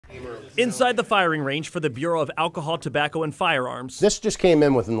Inside the firing range for the Bureau of Alcohol, Tobacco, and Firearms. This just came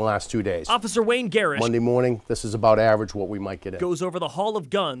in within the last 2 days. Officer Wayne Garrish. Monday morning, this is about average what we might get in. Goes over the haul of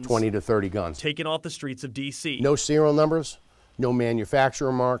guns. 20 to 30 guns. Taken off the streets of D.C. No serial numbers, no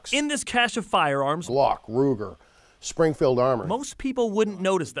manufacturer marks. In this cache of firearms. Glock, Ruger, Springfield Armory. Most people wouldn't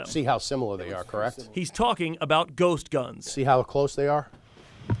notice them. See how similar they are, correct? He's talking about ghost guns. See how close they are?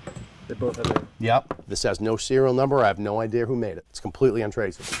 They both have a... Yep. This has no serial number. I have no idea who made it. It's completely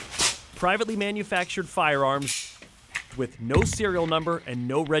untraceable. Privately manufactured firearms with no serial number and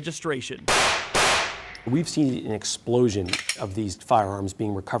no registration. We've seen an explosion of these firearms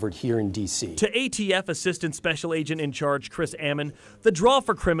being recovered here in D.C. To ATF Assistant Special Agent in Charge Chris Ammon, the draw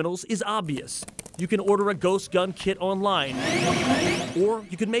for criminals is obvious. You can order a ghost gun kit online, or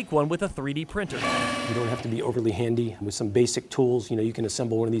you can make one with a 3D printer. You don't have to be overly handy. With some basic tools, you can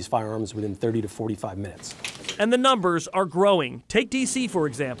assemble one of these firearms within 30 to 45 minutes. And the numbers are growing. Take D.C., for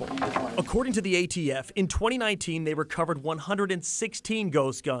example. According to the ATF, in 2019, they recovered 116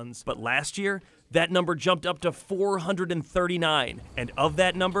 ghost guns. But last year, that number jumped up to 439. And of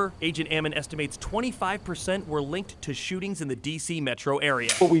that number, Agent Ammon estimates 25% were linked to shootings in the D.C. metro area.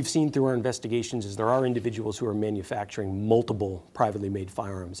 What we've seen through our investigations is there are individuals who are manufacturing multiple privately made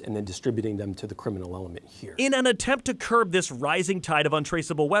firearms and then distributing them to the criminal element here. In an attempt to curb this rising tide of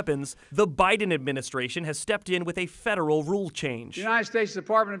untraceable weapons, the Biden administration has stepped in with a federal rule change. The United States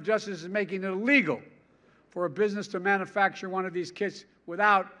Department of Justice is making it illegal for a business to manufacture one of these kits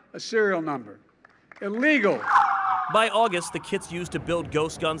without a serial number. Illegal. By August, the kits used to build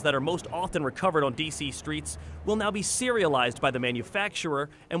ghost guns that are most often recovered on D.C. streets will now be serialized by the manufacturer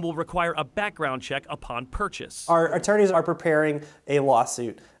and will require a background check upon purchase. Our attorneys are preparing a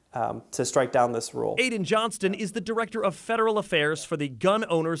lawsuit to strike down this rule. Aiden Johnston is the Director of Federal Affairs for the Gun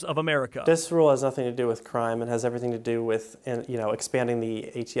Owners of America. This rule has nothing to do with crime. It has everything to do with, expanding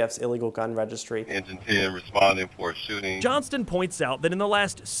the ATF's illegal gun registry. Engine 10 responding for a shooting. Johnston points out that in the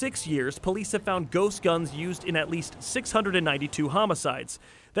last 6 years, police have found ghost guns used in at least 692 homicides.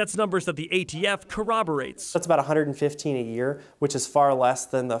 That's numbers that the ATF corroborates. That's about 115 a year, which is far less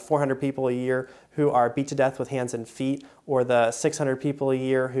than the 400 people a year who are beat to death with hands and feet, or the 600 people a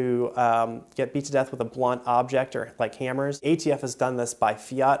year who get beat to death with a blunt object or like hammers. ATF has done this by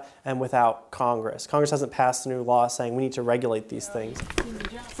fiat and without Congress. Congress hasn't passed a new law saying we need to regulate these things.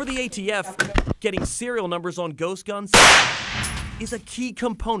 For the ATF, getting serial numbers on ghost guns is a key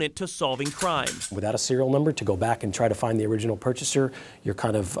component to solving crime. Without a serial number, to go back and try to find the original purchaser, you're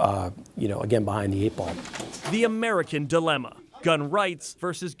kind of, again, behind the 8 ball. The American dilemma: gun rights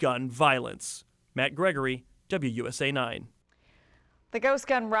versus gun violence. Matt Gregory, WUSA 9. The ghost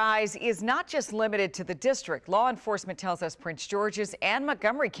gun rise is not just limited to the district. Law enforcement tells us Prince George's and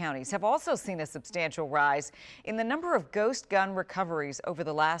Montgomery counties have also seen a substantial rise in the number of ghost gun recoveries over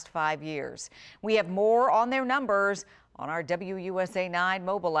the last 5 years. We have more on their numbers on our WUSA 9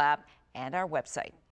 mobile app and our website.